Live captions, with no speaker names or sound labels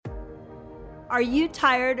Are you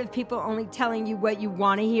tired of people only telling you what you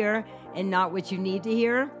want to hear and not what you need to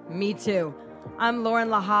hear? Me too. I'm Lauren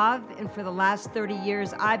LaHave, and for the last 30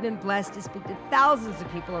 years, I've been blessed to speak to thousands of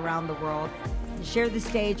people around the world and share the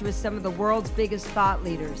stage with some of the world's biggest thought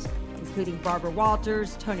leaders, including Barbara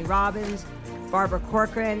Walters, Tony Robbins, Barbara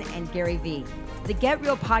Corcoran, and Gary Vee. The Get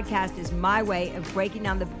Real podcast is my way of breaking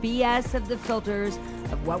down the BS of the filters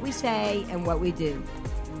of what we say and what we do.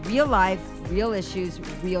 Real life, real issues,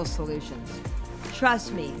 real solutions.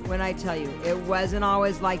 Trust me when I tell you, it wasn't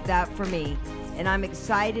always like that for me, and I'm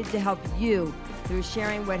excited to help you through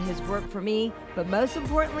sharing what has worked for me, but most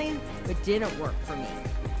importantly, what didn't work for me.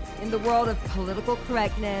 In the world of political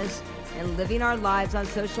correctness and living our lives on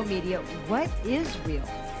social media, what is real?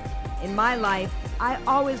 In my life, I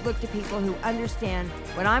always look to people who understand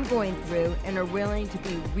what I'm going through and are willing to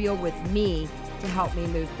be real with me to help me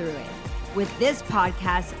move through it. With this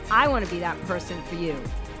podcast, I want to be that person for you.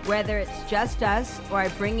 Whether it's just us or I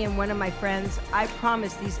bring in one of my friends, I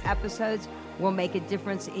promise these episodes will make a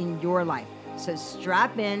difference in your life. So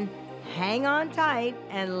strap in, hang on tight,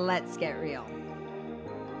 and let's get real.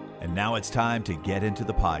 And now it's time to get into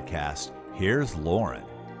the podcast. Here's Lauren.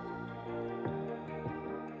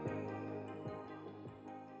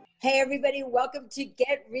 Hey everybody, welcome to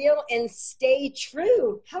Get Real and Stay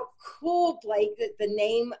True. How cool, Blake, that the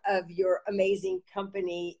name of your amazing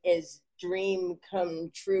company is Dream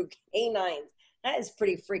Come True Canines. That is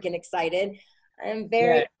pretty freaking excited. I'm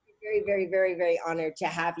very honored to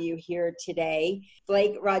have you here today.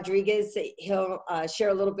 Blake Rodriquez, he'll share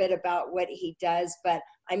a little bit about what he does, but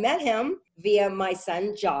I met him via my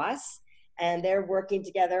son, Joss. And they're working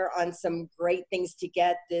together on some great things to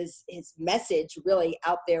get his message really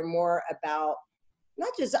out there more about not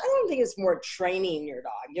just, I don't think it's more training your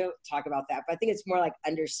dog. You don't talk about that, but I think it's more like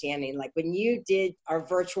understanding. Like when you did our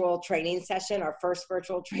virtual training session, our first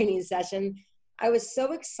virtual training session, I was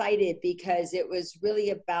so excited because it was really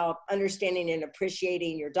about understanding and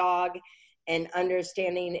appreciating your dog and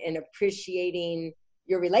understanding and appreciating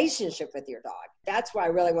your relationship with your dog. That's why I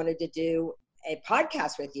really wanted to do a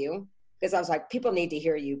podcast with you. Because I was like, people need to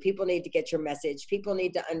hear you. People need to get your message. People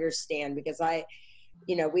need to understand, because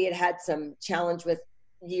we had some challenge with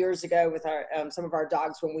years ago with our some of our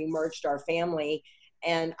dogs when we merged our family.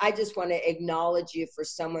 And I just want to acknowledge you for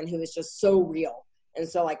someone who is just so real. And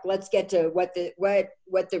so like, let's get to what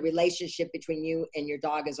the relationship between you and your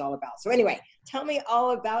dog is all about. So anyway, tell me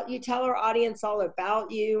all about you. Tell our audience all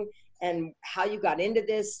about you and how you got into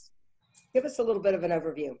this. Give us a little bit of an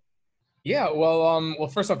overview. Yeah, well,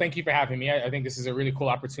 first off, thank you for having me. I think this is a really cool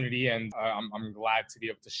opportunity, and I'm glad to be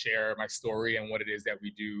able to share my story and what it is that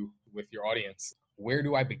we do with your audience. Where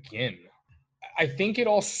do I begin? I think it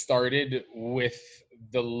all started with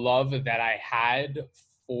the love that I had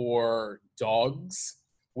for dogs,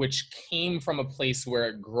 which came from a place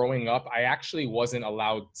where growing up, I actually wasn't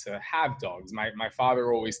allowed to have dogs. My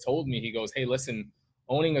father always told me, he goes, hey, listen,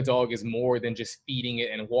 owning a dog is more than just feeding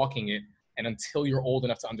it and walking it. And until you're old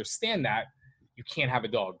enough to understand that, you can't have a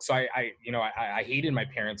dog. So I hated my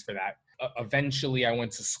parents for that. Eventually, I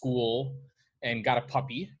went to school and got a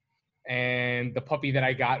puppy. And the puppy that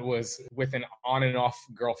I got was with an on and off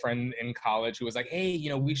girlfriend in college who was like, hey,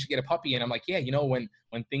 we should get a puppy. And I'm like, yeah, when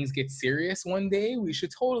things get serious one day, we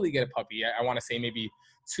should totally get a puppy. I want to say maybe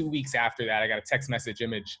 2 weeks after that, I got a text message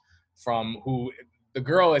image from who the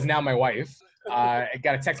girl is now my wife. I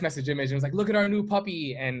got a text message image and was like, look at our new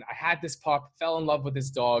puppy. And I had this pup, fell in love with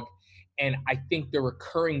this dog. And I think the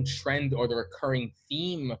recurring trend or the recurring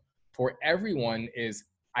theme for everyone is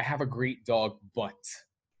I have a great dog, but.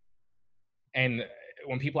 And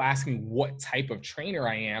when people ask me what type of trainer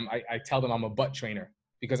I am, I tell them I'm a butt trainer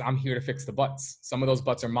because I'm here to fix the butts. Some of those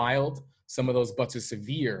butts are mild. Some of those butts are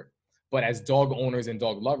severe. But as dog owners and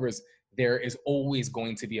dog lovers, there is always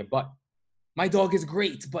going to be a but. My dog is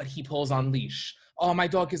great, but he pulls on leash. Oh, my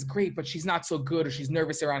dog is great, but she's not so good, or she's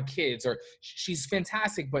nervous around kids, or she's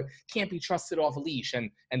fantastic, but can't be trusted off leash.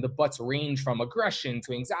 And the butts range from aggression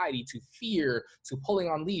to anxiety to fear to pulling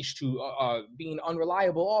on leash to being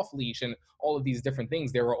unreliable off leash and all of these different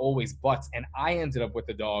things. There were always butts. And I ended up with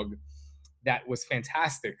a dog that was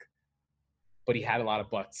fantastic, but he had a lot of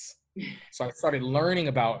butts. So I started learning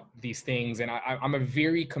about these things. And I'm a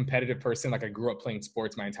very competitive person. Like I grew up playing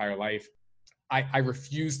sports my entire life. I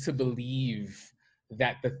refuse to believe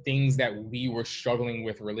that the things that we were struggling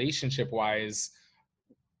with relationship-wise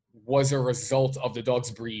was a result of the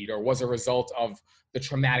dog's breed or was a result of the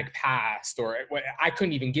traumatic past, or I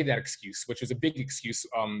couldn't even give that excuse, which was a big excuse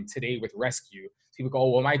today with rescue. People go, oh,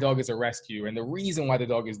 well, my dog is a rescue. And the reason why the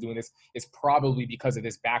dog is doing this is probably because of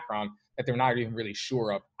this background that they're not even really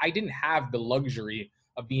sure of. I didn't have the luxury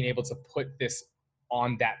of being able to put this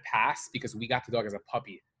on that path, because we got the dog as a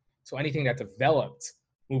puppy. So anything that developed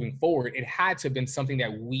moving forward, it had to have been something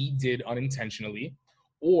that we did unintentionally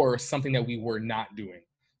or something that we were not doing.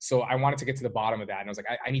 So I wanted to get to the bottom of that. And I was like,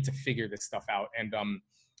 I need to figure this stuff out. And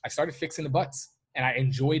I started fixing the butts, and I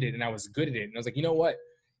enjoyed it, and I was good at it. And I was like, you know what?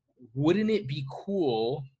 Wouldn't it be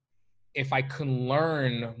cool if I can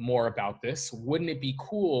learn more about this? Wouldn't it be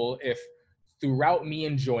cool if throughout me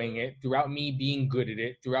enjoying it, throughout me being good at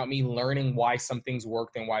it, throughout me learning why some things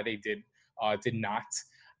worked and why they did not,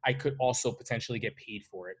 I could also potentially get paid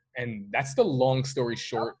for it? And that's the long story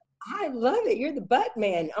short. I love it. You're the butt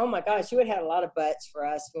man. Oh my gosh, you would have had a lot of butts for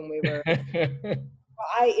us when we were.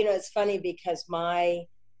 It's funny because my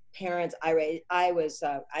parents, I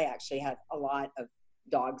actually had a lot of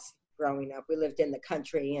dogs growing up. We lived in the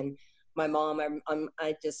country, and my mom,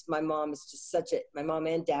 my mom is just my mom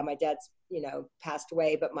and dad. My dad's passed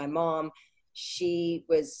away, but my mom, she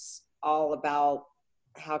was all about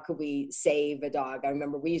how could we save a dog. I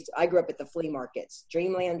remember I grew up at the flea markets,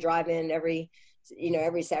 Dreamland Drive-In every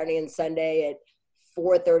Saturday and Sunday at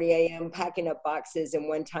 4:30 a.m. packing up boxes. And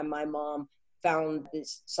one time my mom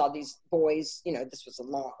saw these boys, this was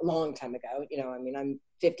a long time ago, I'm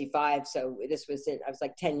 55. So I was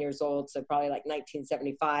like 10 years old. So probably like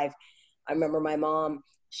 1975. I remember my mom,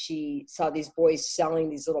 she saw these boys selling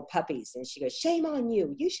these little puppies, and she goes, "Shame on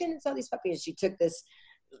you. You shouldn't sell these puppies." And she took this,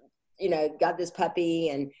 got this puppy,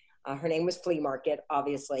 and her name was Flea Market,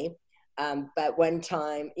 obviously. But one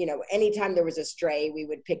time, anytime there was a stray, we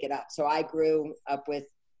would pick it up. So I grew up with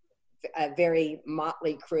a very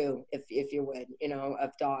motley crew, if you would,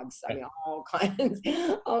 of dogs. I mean, all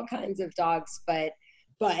kinds of dogs, but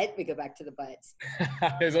we go back to the butts.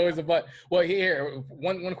 There's always a but. Well, here,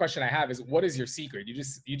 one question I have is, what is your secret?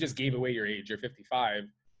 You just gave away your age. You're 55.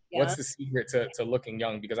 Yeah. What's the secret to looking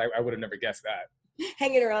young? Because I would have never guessed that.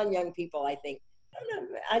 Hanging around young people, I think. I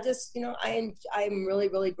don't know. I just, I'm really,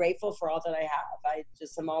 really grateful for all that I have.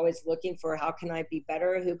 I'm always looking for how can I be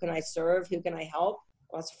better? Who can I serve? Who can I help?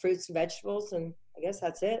 Lots of fruits and vegetables. And I guess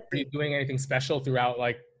that's it. Are you doing anything special throughout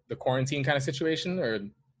like the quarantine kind of situation, or?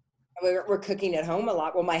 We're cooking at home a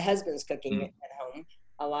lot. Well, my husband's cooking at home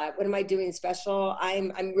a lot. What am I doing special?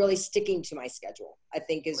 I'm really sticking to my schedule, I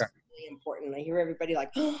think is really important. I hear everybody like,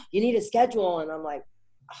 "Oh, you need a schedule." And I'm like,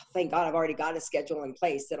 oh, thank God I've already got a schedule in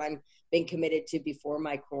place that I'm been committed to before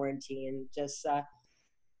my quarantine. Just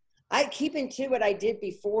I keeping to what I did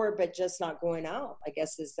before, but just not going out, I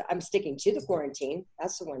guess I'm sticking to the quarantine.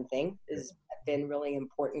 That's the one thing has been really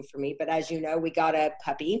important for me. But as you know, we got a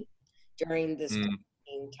puppy during this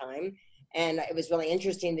time. And it was really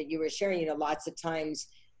interesting that you were sharing, lots of times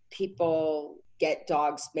people get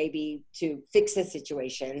dogs maybe to fix a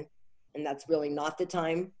situation, and that's really not the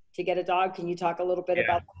time to get a dog. Can you talk a little bit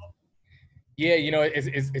about that? Yeah,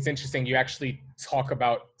 it's interesting. You actually talk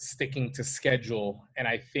about sticking to schedule. And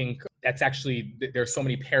I think that's actually, there's so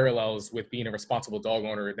many parallels with being a responsible dog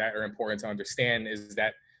owner that are important to understand, is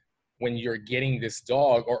that when you're getting this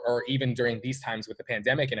dog, or even during these times with the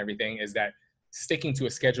pandemic and everything, is that sticking to a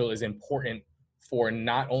schedule is important for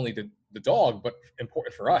not only the dog, but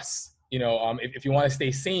important for us. If you want to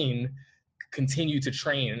stay sane, continue to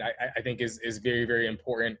train, I think is very, very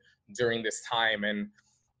important during this time. And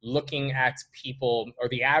looking at people, or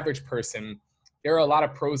the average person, there are a lot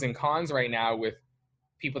of pros and cons right now with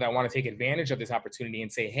people that want to take advantage of this opportunity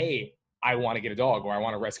and say, "Hey, I want to get a dog," or "I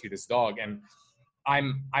want to rescue this dog." And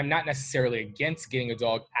I'm not necessarily against getting a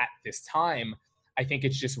dog at this time. I think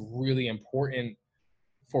it's just really important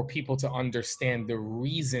for people to understand the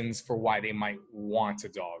reasons for why they might want a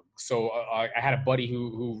dog. So I had a buddy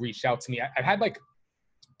who reached out to me. I've had like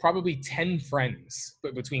probably 10 friends,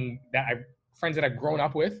 but between that, friends that I've grown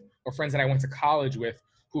up with or friends that I went to college with,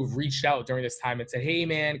 who've reached out during this time and said, "Hey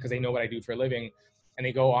man," because they know what I do for a living. And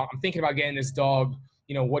they go, "I'm thinking about getting this dog.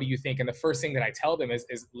 What do you think?" And the first thing that I tell them is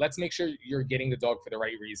let's make sure you're getting the dog for the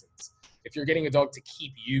right reasons. If you're getting a dog to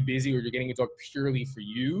keep you busy, or you're getting a dog purely for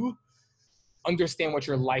you, understand what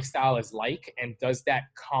your lifestyle is like, and does that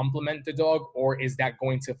complement the dog, or is that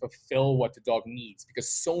going to fulfill what the dog needs? Because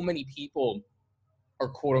so many people are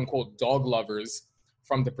quote unquote dog lovers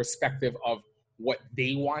from the perspective of what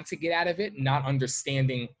they want to get out of it, not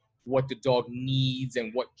understanding what the dog needs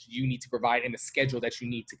and what you need to provide and the schedule that you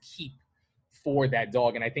need to keep for that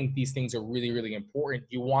dog. And I think these things are really, really important.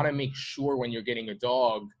 You want to make sure when you're getting a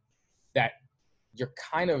dog that you're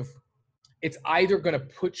it's either going to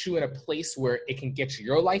put you in a place where it can get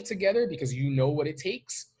your life together because you know what it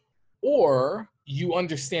takes, or you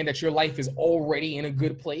understand that your life is already in a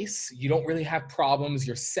good place. You don't really have problems.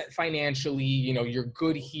 You're set financially, you're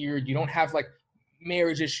good here. You don't have like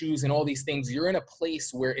marriage issues and all these things, you're in a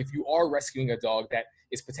place where if you are rescuing a dog that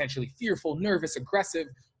is potentially fearful, nervous, aggressive,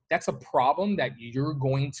 that's a problem that you're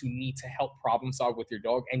going to need to help problem solve with your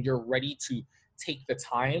dog, and you're ready to take the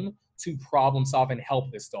time to problem solve and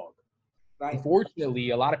help this dog. Right. Unfortunately,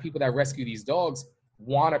 a lot of people that rescue these dogs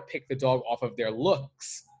want to pick the dog off of their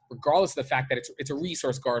looks, regardless of the fact that it's a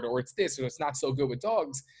resource guard or it's this or it's not so good with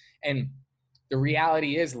dogs. And the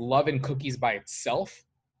reality is love and cookies by itself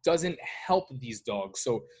doesn't help these dogs.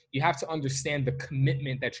 So you have to understand the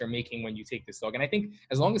commitment that you're making when you take this dog. And I think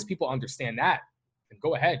as long as people understand that, then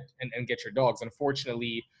go ahead and get your dogs.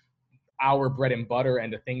 Unfortunately, our bread and butter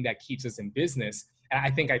and the thing that keeps us in business, and I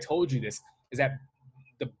think I told you this, is that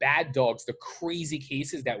the bad dogs, the crazy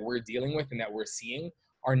cases that we're dealing with and that we're seeing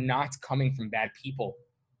are not coming from bad people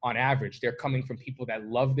on average. They're coming from people that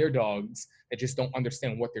love their dogs, that just don't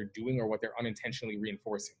understand what they're doing or what they're unintentionally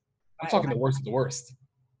reinforcing. I'm talking the worst of the worst.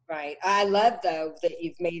 Right. I love, though, that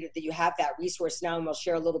you've made it, that you have that resource now, and we'll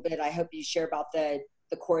share a little bit. I hope you share about the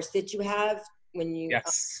course that you have when you,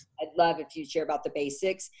 yes. I'd love if you share about the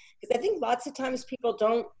basics, because I think lots of times people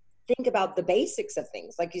don't think about the basics of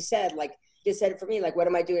things. Like you said, like you said, for me, like, what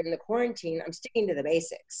am I doing in the quarantine? I'm sticking to the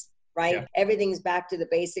basics, right? Yeah. Everything's back to the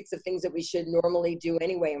basics of things that we should normally do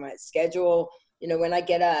anyway. My schedule, when I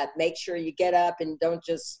get up, make sure you get up and don't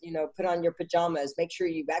just, put on your pajamas. Make sure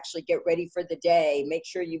you actually get ready for the day. Make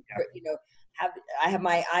sure you,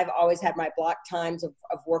 I've always had my block times of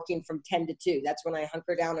working from 10 to 2. That's when I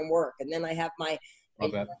hunker down and work. And then I have my,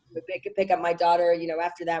 pick up my daughter,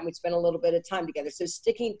 after that, and we spend a little bit of time together. So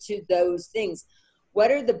sticking to those things. What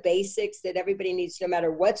are the basics that everybody needs, no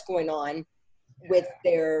matter what's going on with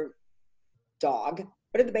their dog?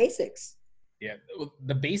 What are the basics? Yeah,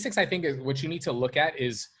 the basics, I think, is what you need to look at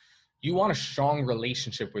is you want a strong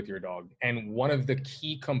relationship with your dog. And one of the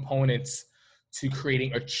key components to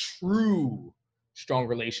creating a true strong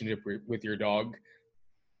relationship with your dog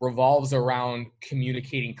revolves around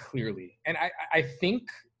communicating clearly. And I think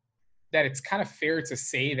that it's kind of fair to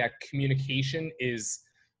say that communication is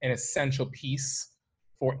an essential piece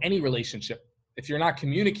for any relationship. If you're not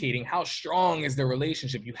communicating, how strong is the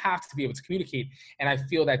relationship? You have to be able to communicate. And I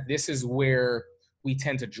feel that this is where we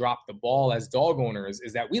tend to drop the ball as dog owners,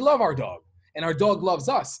 is that we love our dog and our dog loves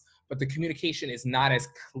us, but the communication is not as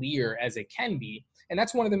clear as it can be. And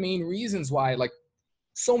that's one of the main reasons why, like,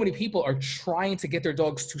 so many people are trying to get their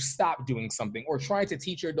dogs to stop doing something or trying to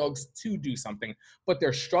teach their dogs to do something, but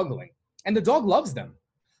they're struggling. And the dog loves them.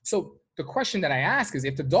 So the question that I ask is,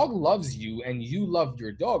 if the dog loves you and you love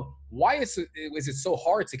your dog, why is it so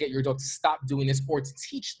hard to get your dog to stop doing this or to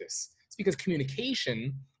teach this? It's because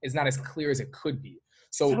communication is not as clear as it could be.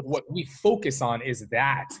 So what we focus on is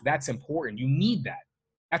that's important. You need that.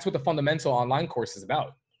 That's what the fundamental online course is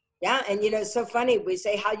about. Yeah. And, it's so funny. We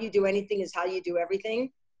say how you do anything is how you do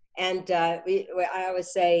everything. And I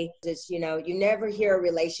always say this, you never hear a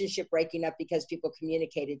relationship breaking up because people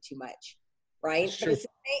communicated too much. Right. But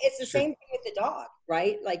it's the same thing with the dog,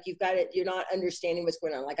 right? Like you're not understanding what's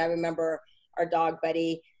going on. Like I remember our dog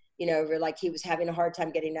Buddy, like he was having a hard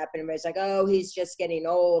time getting up and everybody's like, oh, he's just getting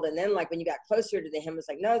old. And then like when you got closer to him, it's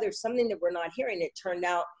like, no, there's something that we're not hearing. It turned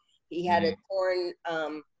out he had a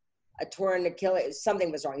torn Achilles.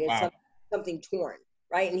 Something was wrong. He had something torn.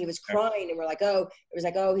 Right. And he was crying and we're like, oh, it was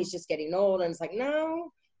like, oh, he's just getting old. And it's like,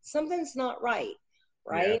 no, something's not right.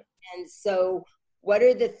 Right. Yeah. And so what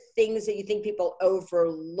are the things that you think people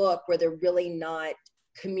overlook where they're really not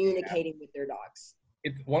communicating with their dogs?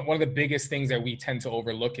 One of the biggest things that we tend to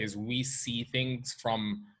overlook is we see things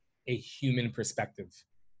from a human perspective.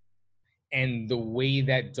 And the way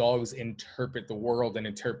that dogs interpret the world and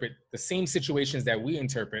interpret the same situations that we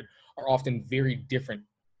interpret are often very different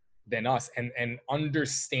than us. And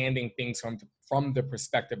understanding things from the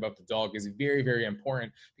perspective of the dog is very, very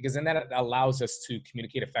important, because then that allows us to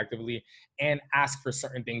communicate effectively and ask for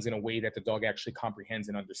certain things in a way that the dog actually comprehends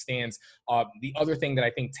and understands. The other thing that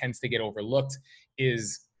I think tends to get overlooked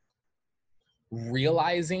is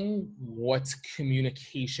realizing what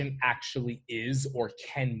communication actually is or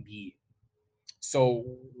can be. So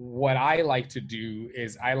what I like to do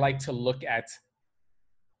is I like to look at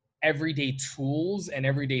everyday tools and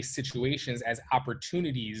everyday situations as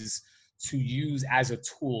opportunities to use as a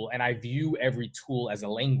tool. And I view every tool as a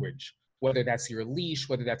language, whether that's your leash,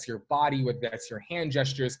 whether that's your body, whether that's your hand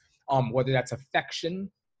gestures, whether that's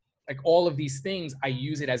affection, like all of these things, I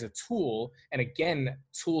use it as a tool. And again,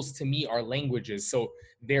 tools to me are languages. So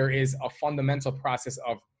there is a fundamental process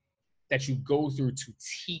that you go through to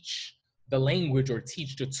teach the language or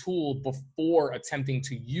teach the tool before attempting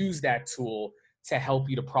to use that tool to help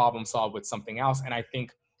you to problem solve with something else. And I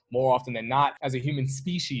think more often than not, as a human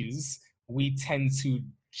species, we tend to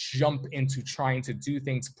jump into trying to do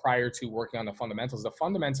things prior to working on the fundamentals. The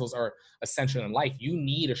fundamentals are essential in life. You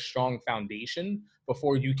need a strong foundation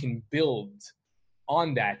before you can build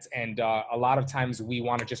on that. And a lot of times we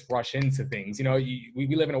want to just rush into things. You know,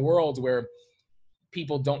 we live in a world where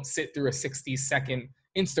people don't sit through a 60-second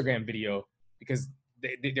Instagram video because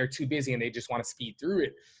they're too busy and they just want to speed through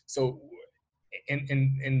it. So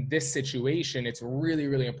in this situation, it's really,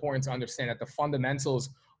 really important to understand that the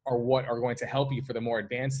fundamentals are what are going to help you for the more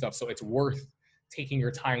advanced stuff. So it's worth taking your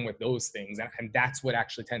time with those things. And that's what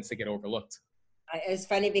actually tends to get overlooked. It's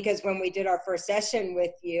funny because when we did our first session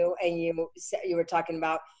with you and you were talking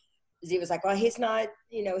about, Z was like, well, he's not,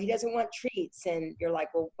 you know, he doesn't want treats. And you're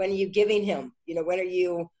like, well, when are you giving him? You know, when are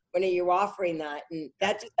you offering that? And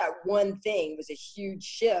that one thing was a huge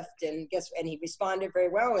shift. And he responded very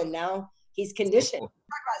well. And now he's conditioned.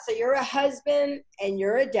 So you're a husband and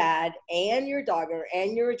you're a dad and you're a dogger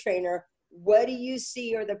and you're a trainer. What do you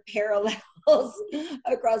see are the parallels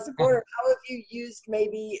across the border? How have you used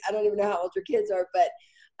maybe, I don't even know how old your kids are, but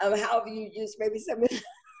how have you used maybe some of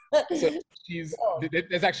So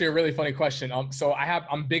that's actually a really funny question. So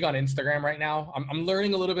I'm big on Instagram right now. I'm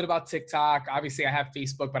learning a little bit about TikTok. Obviously I have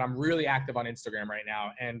Facebook, but I'm really active on Instagram right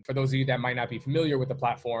now. And for those of you that might not be familiar with the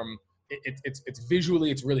platform, it's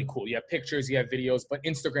visually, it's really cool. You have pictures, you have videos, but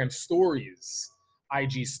Instagram stories,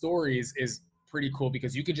 IG stories is pretty cool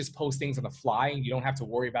because you can just post things on the fly and you don't have to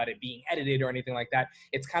worry about it being edited or anything like that.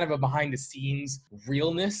 It's kind of a behind the scenes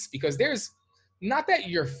realness because there's not that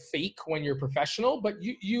you're fake when you're professional, but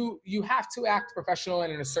you have to act professional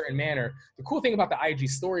and in a certain manner. The cool thing about the IG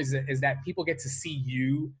stories is that people get to see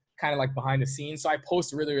you kind of like behind the scenes. So I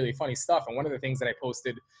post really, really funny stuff. And one of the things that I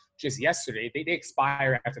posted just yesterday, they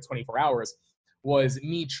expire after 24 hours, was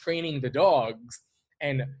me training the dogs.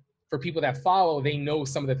 And for people that follow, they know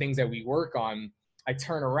some of the things that we work on. I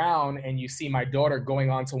turn around and you see my daughter going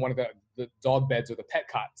onto one of the dog beds or the pet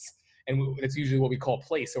cots. And that's usually what we call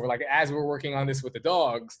place. So we're like, as we're working on this with the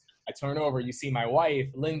dogs, I turn over, you see my wife,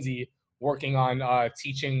 Lindsay, working on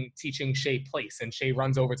teaching Shay place. And Shay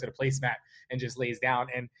runs over to the placemat and just lays down.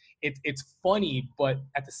 And it's funny, but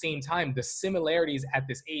at the same time, the similarities at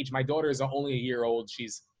this age, my daughter is only a year old.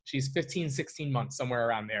 She's 15, 16 months, somewhere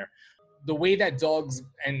around there. The way that dogs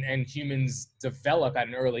and humans develop at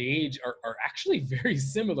an early age are actually very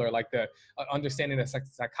similar. Like the understanding the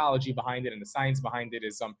psychology behind it and the science behind it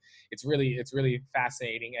is it's really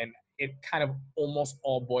fascinating. And it kind of almost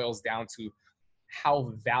all boils down to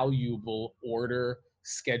how valuable order,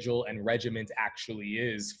 schedule, and regiment actually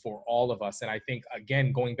is for all of us. And I think,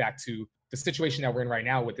 again, going back to the situation that we're in right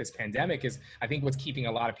now with this pandemic, is I think what's keeping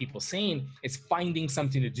a lot of people sane is finding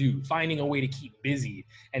something to do, finding a way to keep busy.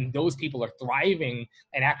 And those people are thriving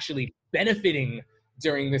and actually benefiting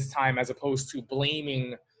during this time, as opposed to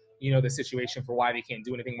blaming, the situation for why they can't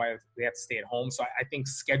do anything, why they have to stay at home. So I think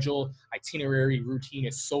schedule, itinerary, routine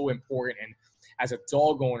is so important. And as a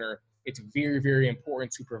dog owner, it's very, very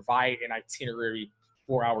important to provide an itinerary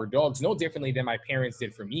for our dogs, no differently than my parents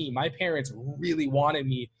did for me. My parents really wanted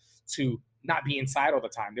me to not be inside all the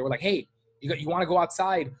time. They were like, hey, you want to go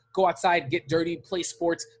outside, get dirty, play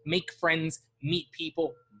sports, make friends, meet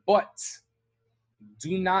people, but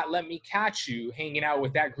do not let me catch you hanging out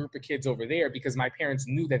with that group of kids over there, because my parents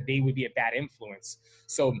knew that they would be a bad influence.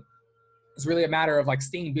 So it's really a matter of like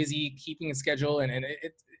staying busy, keeping a schedule, and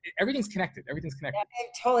everything's connected. Everything's connected. Yeah,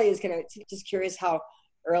 it totally is going to. Just curious how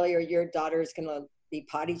earlier your daughter is going to be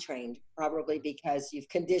potty trained, probably because you've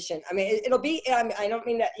conditioned. I mean, it'll be, I don't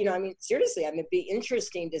mean that, seriously, it'd be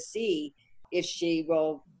interesting to see if she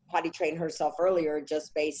will potty train herself earlier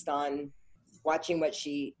just based on watching what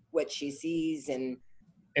she sees. And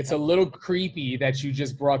it's a little creepy that you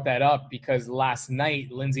just brought that up, because last night,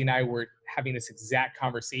 Lindsay and I were having this exact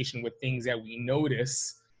conversation with things that we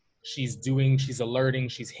notice she's doing, she's alerting,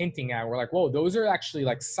 she's hinting at. We're like, whoa, those are actually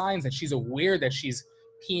like signs that she's aware that she's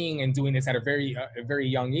peeing and doing this at a very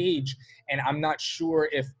young age. And I'm not sure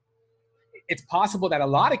if it's possible that a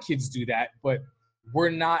lot of kids do that, but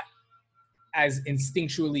we're not as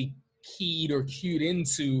instinctually keyed or cued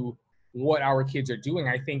into what our kids are doing.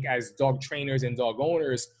 I think as dog trainers and dog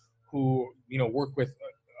owners who, work with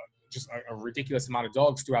just a ridiculous amount of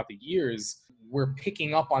dogs throughout the years, we're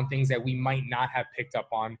picking up on things that we might not have picked up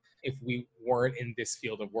on if we weren't in this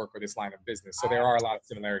field of work or this line of business. So there are a lot of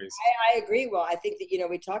similarities. I agree. Well, I think that,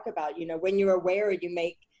 we talk about, when you're aware, you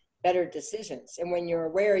make better decisions. And when you're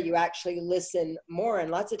aware, you actually listen more.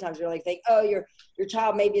 And lots of times you're like, oh, your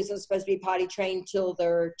child maybe isn't supposed to be potty trained till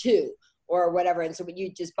they're 2 or whatever. And so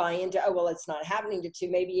you just buy into, oh, well, it's not happening to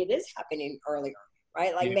 2. Maybe it is happening earlier,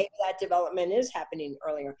 right? Like maybe that development is happening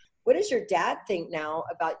earlier. What does your dad think now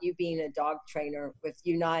about you being a dog trainer, with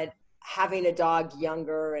you not having a dog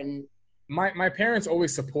younger? And My parents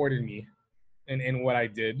always supported me in what I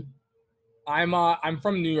did. I'm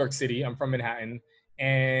from New York City. I'm from Manhattan,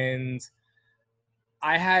 and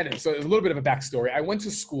so a little bit of a backstory. I went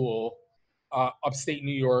to school upstate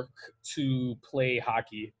New York to play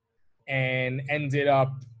hockey, and ended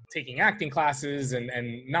up taking acting classes and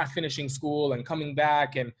not finishing school and coming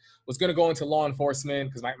back, and was going to go into law enforcement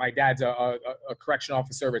because my dad's a correction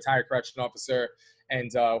officer, retired correction officer,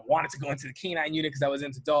 and wanted to go into the canine unit because I was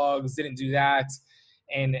into dogs, didn't do that,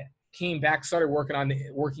 and came back, started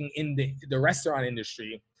working in the restaurant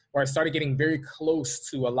industry, where I started getting very close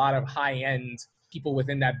to a lot of high-end people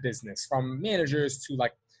within that business, from managers to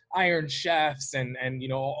like Iron Chefs and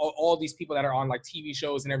all these people that are on like TV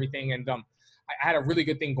shows and everything. And I had a really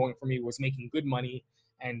good thing going for me, was making good money,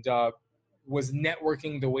 and was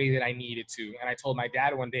networking the way that I needed to. And I told my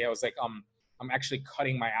dad one day, I was like, I'm actually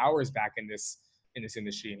cutting my hours back in this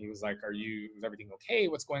industry. And he was like, is everything okay?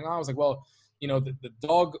 What's going on? I was like, well, the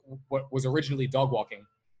dog, what was originally dog walking,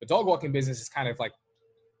 the dog walking business is kind of like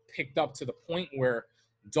picked up to the point where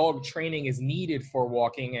dog training is needed for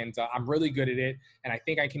walking, and I'm really good at it, and I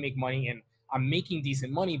think I can make money, and I'm making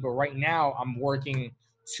decent money, but right now I'm working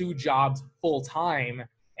 2 jobs full time,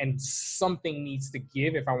 and something needs to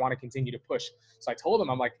give if I want to continue to push. So I told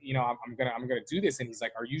him, I'm like, I'm gonna do this, and he's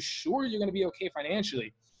like, are you sure you're gonna be okay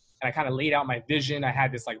financially? And I kind of laid out my vision. I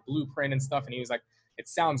had this like blueprint and stuff, and he was like, it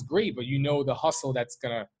sounds great, but the hustle that's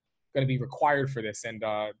gonna be required for this. And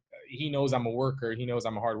he knows I'm a worker. He knows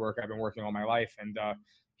I'm a hard worker. I've been working all my life, and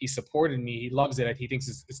he supported me. He loves it. He thinks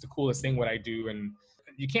it's the coolest thing what I do. And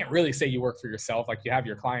you can't really say you work for yourself. Like, you have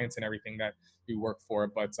your clients and everything that you work for.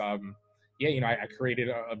 But I created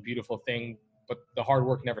a beautiful thing, but the hard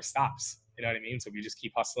work never stops. You know what I mean? So we just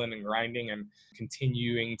keep hustling and grinding and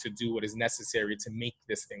continuing to do what is necessary to make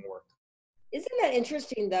this thing work. Isn't that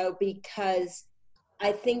interesting though? Because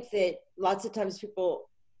I think that lots of times people,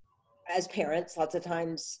 as parents, lots of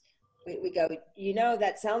times we go,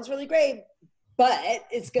 that sounds really great, but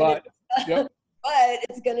it's going to, but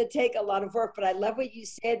it's going to take a lot of work. But I love what you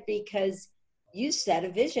said, because you set a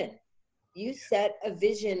vision. You set a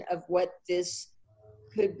vision of what this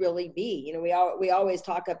could really be. We always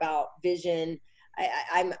talk about vision.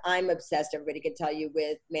 I'm obsessed. Everybody can tell you,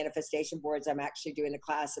 with manifestation boards. I'm actually doing a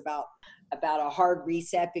class about a hard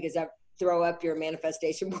reset, because I throw up your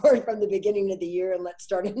manifestation board from the beginning of the year and let's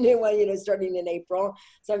start a new one, starting in April.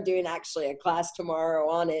 So I'm doing actually a class tomorrow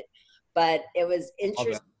on it. But it was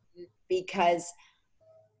interesting because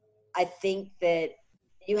I think that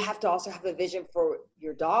you have to also have a vision for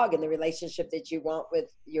your dog and the relationship that you want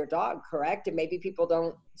with your dog, correct? And maybe people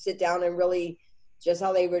don't sit down and really, just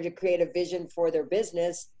how they were to create a vision for their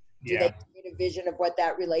business, do they create a vision of what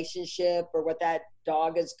that relationship or what that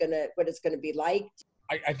dog is what it's gonna be like?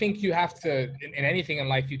 I think you have to, in anything in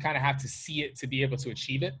life, you kind of have to see it to be able to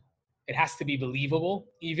achieve it. It has to be believable,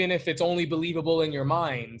 even if it's only believable in your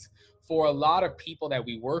mind. For a lot of people that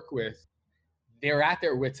we work with, they're at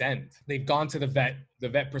their wit's end. They've gone to the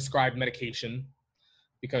vet prescribed medication,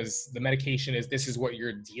 because the medication is, this is what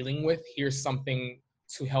you're dealing with. Here's something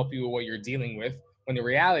to help you with what you're dealing with. When the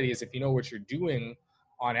reality is, if you know what you're doing,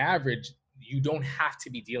 on average, you don't have to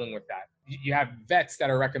be dealing with that. You have vets that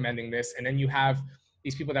are recommending this, and then you have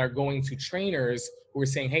these people that are going to trainers who are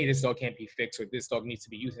saying, hey, this dog can't be fixed, or this dog needs to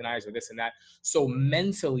be euthanized, or this and that. So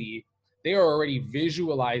mentally, they are already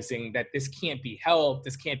visualizing that this can't be helped,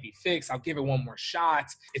 this can't be fixed, I'll give it one more shot.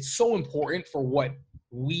 It's so important for what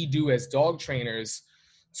we do as dog trainers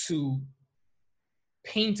to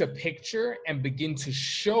paint a picture and begin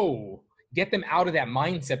to get them out of that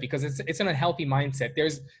mindset, because it's an unhealthy mindset.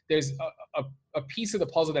 There's a piece of the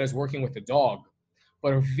puzzle that is working with the dog,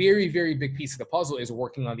 but a very, very big piece of the puzzle is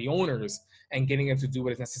working on the owners and getting them to do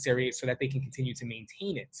what is necessary so that they can continue to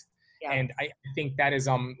maintain it. Yeah. And I think that is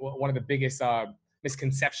one of the biggest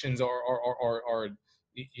misconceptions or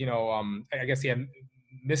I guess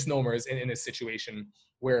misnomers in this situation,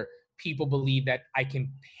 where people believe that I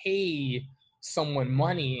can pay someone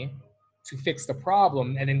money to fix the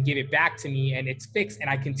problem and then give it back to me and it's fixed and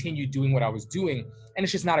I continue doing what I was doing. And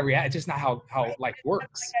it's just not it's just not how life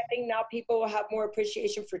works. I think now people will have more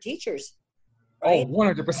appreciation for teachers. Right? Oh,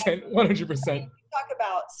 100%. Talk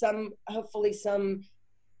about hopefully some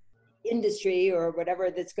industry or whatever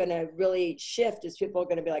that's going to really shift, is people are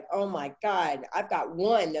going to be like, oh my God, I've got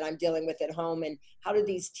one that I'm dealing with at home. And how do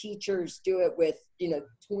these teachers do it with,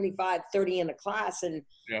 25, 30 in a class? And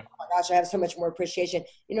oh my gosh, I have so much more appreciation.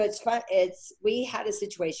 It's fun. We had a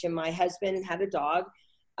situation, my husband had a dog.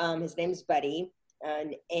 His name's Buddy.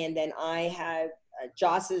 And then I had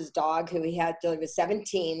Joss's dog, who he had till he was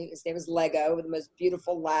 17. His name was Lego, the most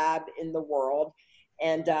beautiful lab in the world.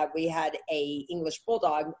 And we had a English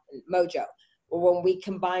bulldog, Mojo. Well, when we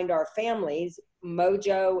combined our families,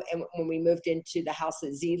 Mojo, and when we moved into the house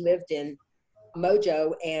that Z lived in,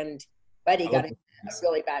 Mojo and Buddy got in a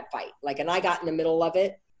really bad fight. Like, and I got in the middle of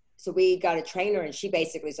it. So we got a trainer, and she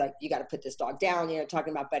basically was like, you got to put this dog down, you know,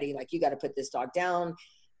 talking about Buddy, like, you got to put this dog down.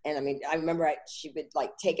 And I mean, I remember she would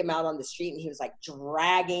like take him out on the street, and he was like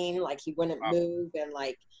dragging, like he wouldn't move. And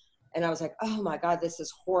like, and I was like, oh my God, this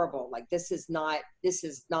is horrible. Like, this is not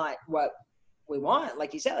what we want.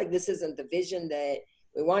 Like you said, like, this isn't the vision that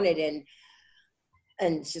we wanted.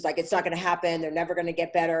 And she's like, it's not going to happen. They're never going to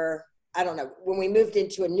get better. I don't know. When we moved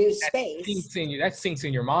into a new space. That sinks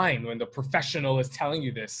in your mind when the professional is telling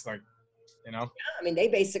you this, like, you know? Yeah, I mean, they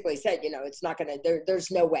basically said, you know, it's not going to,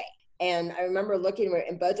 there's no way. And I remember looking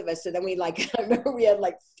in both of us. So then we like, I remember we had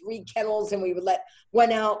like 3 kennels, and we would let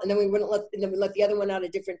one out, and then we let the other one out a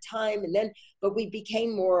different time. And then, but we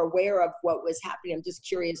became more aware of what was happening. I'm just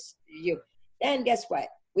curious. And guess what?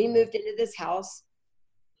 We moved into this house,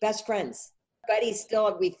 best friends. Buddy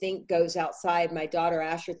still, we think, goes outside. My daughter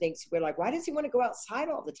Asher thinks, we're like, why does he want to go outside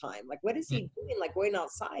all the time? Like, what is he doing? Like, going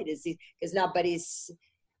outside? Because now Buddy's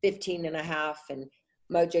 15 and a half, and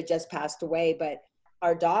Mojo just passed away. But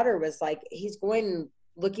our daughter was like, he's going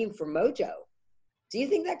looking for Mojo. Do you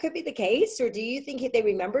think that could be the case? Or do you think they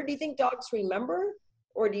remember? Do you think dogs remember?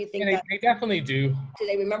 Or do you think they definitely do? Do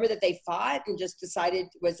they remember that they fought and just decided,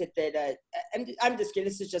 was it that, I'm just kidding,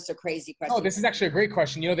 this is just a crazy question. Oh, this is actually a great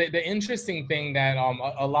question. You know, the interesting thing that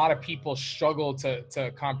a lot of people struggle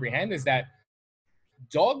to comprehend is that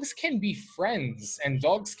dogs can be friends, and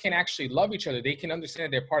dogs can actually love each other. They can understand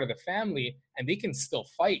that they're part of the family, and they can still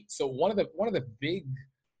fight. So one of the big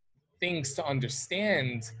things to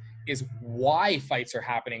understand is why fights are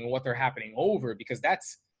happening and what they're happening over, because that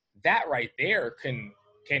right there can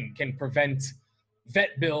prevent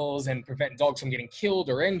vet bills and prevent dogs from getting killed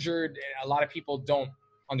or injured. A lot of people don't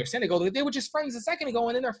understand. They go, they were just friends a second ago,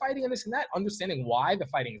 and then they're fighting and this and that. Understanding why the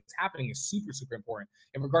fighting is happening is super, super important.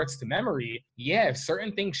 In regards to memory, yeah, if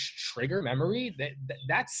certain things trigger memory,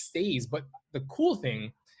 that stays. But the cool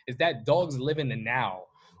thing is that dogs live in the now.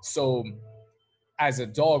 So as a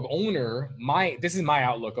dog owner, this is my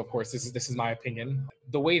outlook, of course. This is my opinion.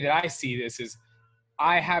 The way that I see this is,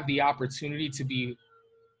 I have the opportunity to be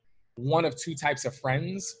one of 2 types of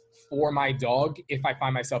friends for my dog if I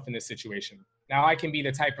find myself in this situation. Now, I can be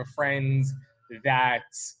the type of friend that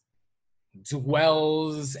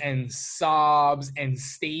dwells and sobs and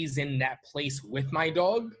stays in that place with my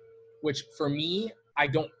dog, which for me, I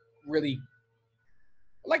don't really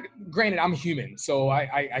like. Granted, I'm human, so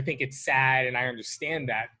I think it's sad and I understand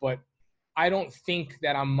that, but I don't think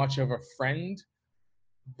that I'm much of a friend.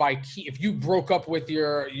 If you broke up with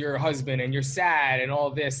your husband and you're sad and all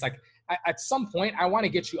this, like, at some point, I want to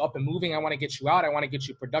get you up and moving. I want to get you out. I want to get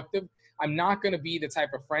you productive. I'm not going to be the type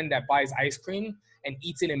of friend that buys ice cream and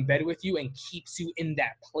eats it in bed with you and keeps you in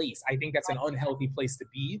that place. I think that's an unhealthy place to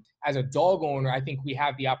be. As a dog owner, I think we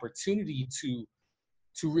have the opportunity to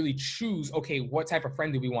really choose, okay, what type of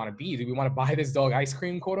friend do we want to be? Do we want to buy this dog ice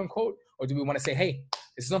cream, quote unquote? Or do we want to say, hey,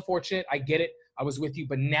 this is unfortunate. I get it. I was with you,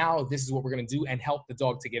 but now this is what we're going to do and help the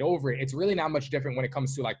dog to get over it. It's really not much different when it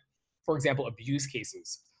comes to, like, for example, abuse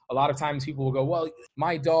cases. A lot of times people will go, well,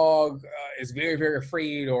 my dog is very, very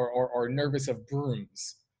afraid or nervous of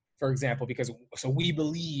brooms, for example, so we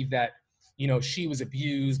believe that, you know, she was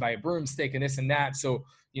abused by a broomstick and this and that. So,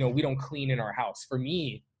 you know, we don't clean in our house. For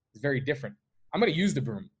me, it's very different. I'm going to use the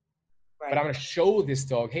broom, but I'm going to show this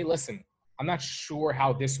dog, hey, listen, I'm not sure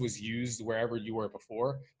how this was used wherever you were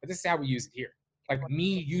before, but this is how we use it here. Like,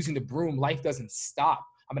 me using the broom, life doesn't stop.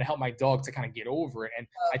 I'm going to help my dog to kind of get over it. And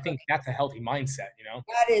I think that's a healthy mindset, you know?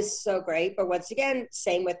 That is so great. But once again,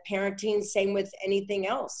 same with parenting, same with anything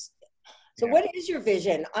else. So what is your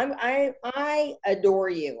vision? I adore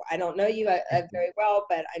you. I don't know you very well,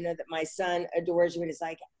 but I know that my son adores you. And it's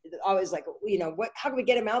like, always like, you know, how can we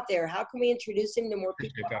get him out there? How can we introduce him to more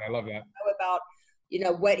people? I love that. Know about, you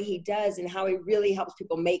know, what he does and how he really helps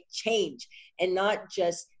people make change, and not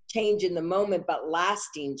just change in the moment, but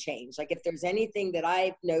lasting change. Like, if there's anything that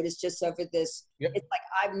I've noticed just over this, it's like,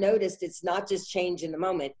 I've noticed it's not just change in the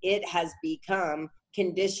moment. It has become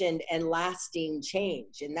conditioned and lasting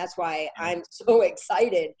change. And that's why I'm so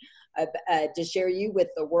excited to share you with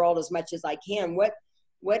the world as much as I can.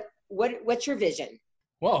 What's your vision?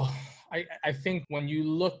 Well, I think when you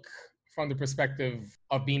look from the perspective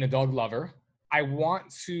of being a dog lover, I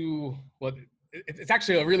want to, well, it's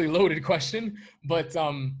actually a really loaded question, but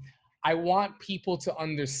I want people to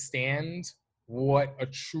understand what a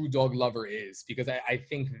true dog lover is, because I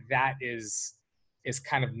think that is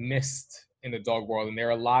kind of missed in the dog world. And there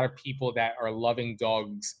are a lot of people that are loving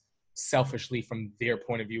dogs selfishly from their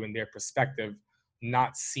point of view and their perspective,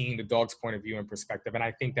 not seeing the dog's point of view and perspective. And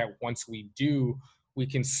I think that once we do, we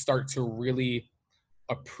can start to really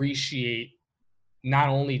appreciate not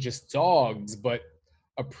only just dogs, but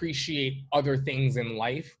appreciate other things in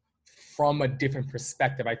life from a different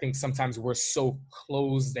perspective. I think sometimes we're so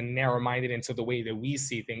closed and narrow-minded into the way that we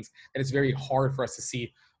see things that it's very hard for us to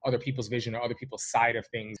see other people's vision or other people's side of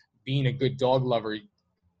things. Being a good dog lover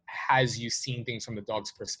has you seeing things from the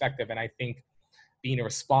dog's perspective. And I think being a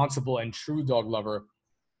responsible and true dog lover,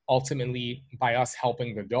 ultimately by us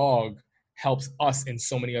helping the dog, helps us in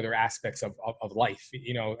so many other aspects of life,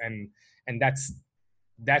 you know, and that's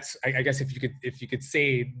I guess if you could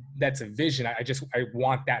say that's a vision. I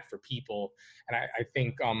want that for people. And I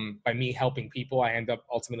think by me helping people, I end up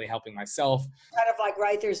ultimately helping myself. Kind of like,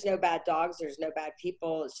 right, there's no bad dogs, there's no bad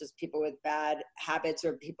people, it's just people with bad habits,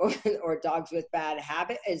 or people or dogs with bad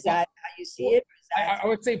habit. Is that how you see it? I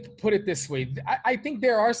would say, put it this way. I think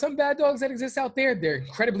there are some bad dogs that exist out there. They're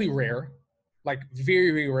incredibly rare, like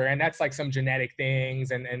very, very rare. And that's like some genetic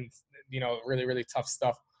things and you know, really, really tough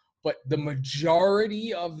stuff. But the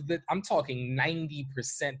majority of I'm talking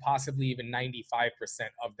 90%, possibly even 95%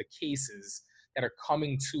 of the cases that are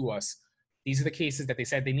coming to us, these are the cases that they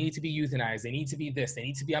said they need to be euthanized, they need to be this, they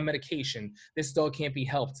need to be on medication, this dog can't be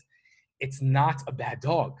helped. It's not a bad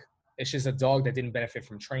dog. It's just a dog that didn't benefit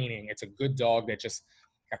from training. It's a good dog that just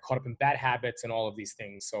got caught up in bad habits and all of these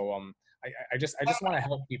things. So I just want to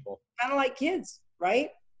help people. Kind of like kids, right?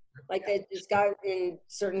 Like they just got in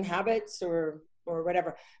certain habits or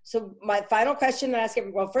whatever. So my final question to ask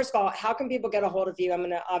everyone, well, first of all, how can people get a hold of you? I'm going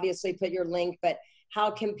to obviously put your link, but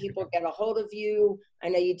how can people get a hold of you? I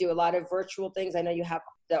know you do a lot of virtual things. I know you have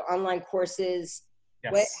the online courses.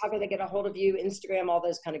 Yes. How can they get a hold of you? Instagram, all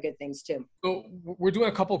those kind of good things too. So we're doing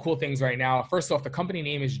a couple of cool things right now. First off, the company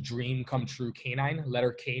name is Dream Come True Canine.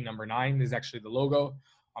 Letter K, number 9 is actually the logo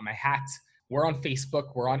on my hat. We're on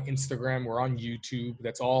Facebook. We're on Instagram. We're on YouTube.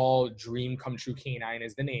 That's all. Dream Come True Canine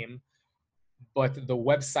is the name. But the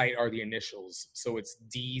website are the initials. So it's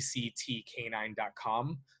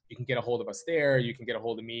dctcanine.com. You can get a hold of us there. You can get a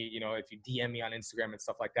hold of me, you know, if you DM me on Instagram and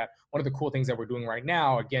stuff like that. One of the cool things that we're doing right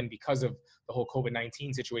now, again, because of the whole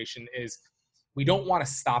COVID-19 situation, is we don't want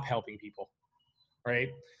to stop helping people, right?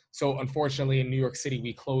 So unfortunately, in New York City,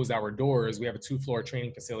 we closed our doors. We have a 2-floor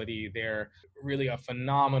training facility. They're really a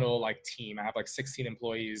phenomenal like team. I have like 16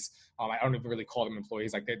 employees. I don't even really call them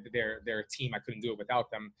employees. Like they're a team. I couldn't do it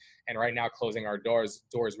without them. And right now, closing our doors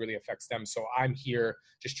really affects them. So I'm here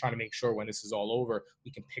just trying to make sure when this is all over,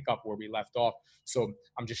 we can pick up where we left off. So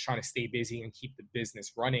I'm just trying to stay busy and keep the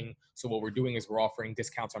business running. So what we're doing is we're offering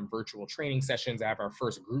discounts on virtual training sessions. I have our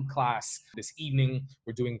first group class this evening.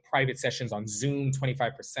 We're doing private sessions on Zoom,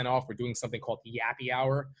 25% off. We're doing something called the Yappy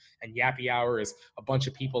Hour. And Yappy Hour is a bunch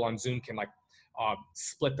of people on Zoom can like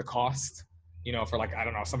split the cost, you know, for like, I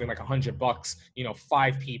don't know, something like $100, you know,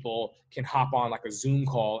 5 people can hop on like a Zoom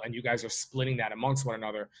call and you guys are splitting that amongst one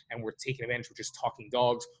another. And we're taking advantage of just talking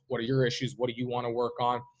dogs. What are your issues? What do you want to work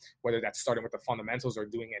on? Whether that's starting with the fundamentals or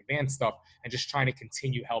doing advanced stuff, and just trying to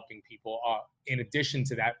continue helping people. In addition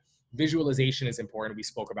to that, visualization is important. We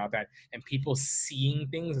spoke about that, and people seeing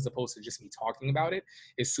things as opposed to just me talking about it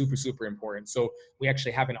is super, super important. So we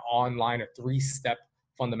actually have an online, a 3-step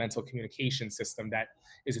fundamental communication system that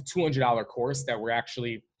is a $200 course that we're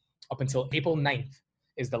actually, up until April 9th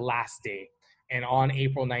is the last day. And on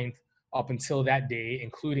April 9th, up until that day,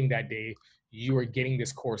 including that day, you are getting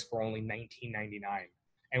this course for only $19.99.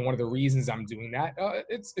 And one of the reasons I'm doing that,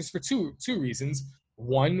 it's for two reasons.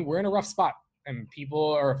 One, we're in a rough spot and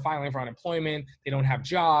people are filing for unemployment. They don't have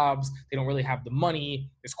jobs. They don't really have the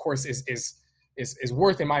money. This course is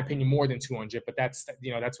worth, in my opinion, more than 200, but that's,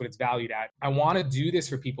 you know, that's what it's valued at. I want to do this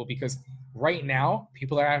for people because right now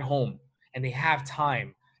people are at home and they have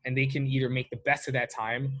time, and they can either make the best of that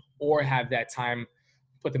time or have that time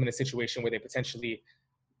put them in a situation where they potentially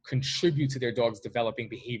contribute to their dog's developing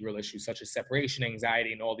behavioral issues such as separation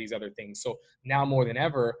anxiety and all these other things. So now more than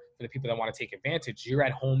ever, for the people that want to take advantage, you're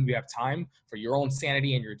at home, you have time for your own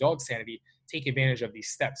sanity and your dog's sanity. Take advantage of these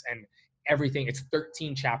steps. And everything, it's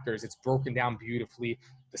 13 chapters. It's broken down beautifully.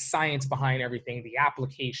 The science behind everything, the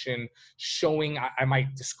application, showing, I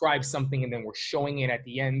might describe something and then we're showing it at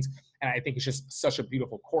the end. And I think it's just such a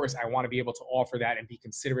beautiful course. I want to be able to offer that and be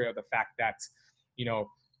considerate of the fact that, you know,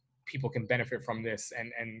 people can benefit from this,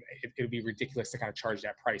 and it would be ridiculous to kind of charge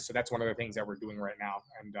that price. So that's one of the things that we're doing right now.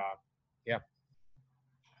 And yeah.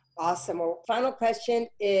 Awesome. Well, final question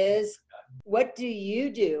is, what do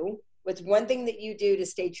you do What's one thing that you do to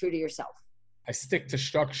stay true to yourself? I stick to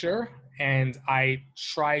structure, and I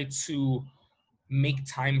try to make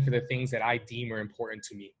time for the things that I deem are important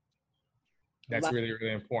to me. That's really,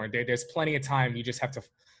 really important. There's plenty of time. You just have to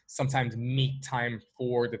sometimes make time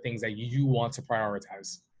for the things that you want to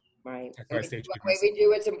prioritize. Right. That's how I stay true to We myself. do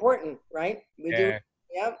what's important, right? We do.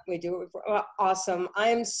 Yep, we do it. Awesome. I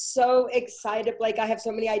am so excited, Blake. I have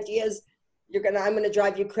so many ideas. I'm gonna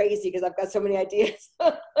drive you crazy because I've got so many ideas.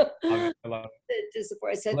 I love it. To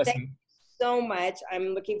support. So Listen, thank you so much. I'm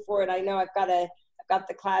looking forward. I know I've got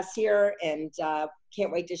the class here, and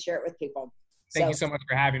can't wait to share it with people. Thank you so much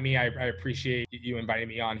for having me. I appreciate you inviting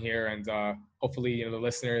me on here, and hopefully, the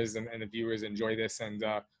listeners and the viewers enjoy this, and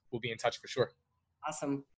we'll be in touch for sure.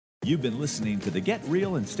 Awesome. You've been listening to the Get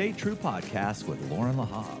Real and Stay True podcast with Lauren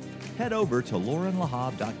Lahab. Head over to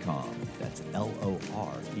laurenlahab.com. That's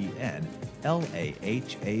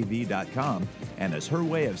LORENLAHAV.com. And as her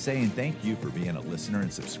way of saying thank you for being a listener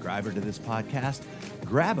and subscriber to this podcast,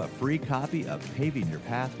 grab a free copy of Paving Your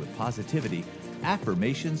Path with Positivity,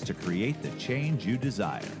 Affirmations to Create the Change You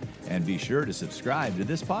Desire. And be sure to subscribe to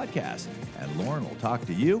this podcast. And Lauren will talk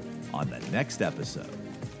to you on the next episode.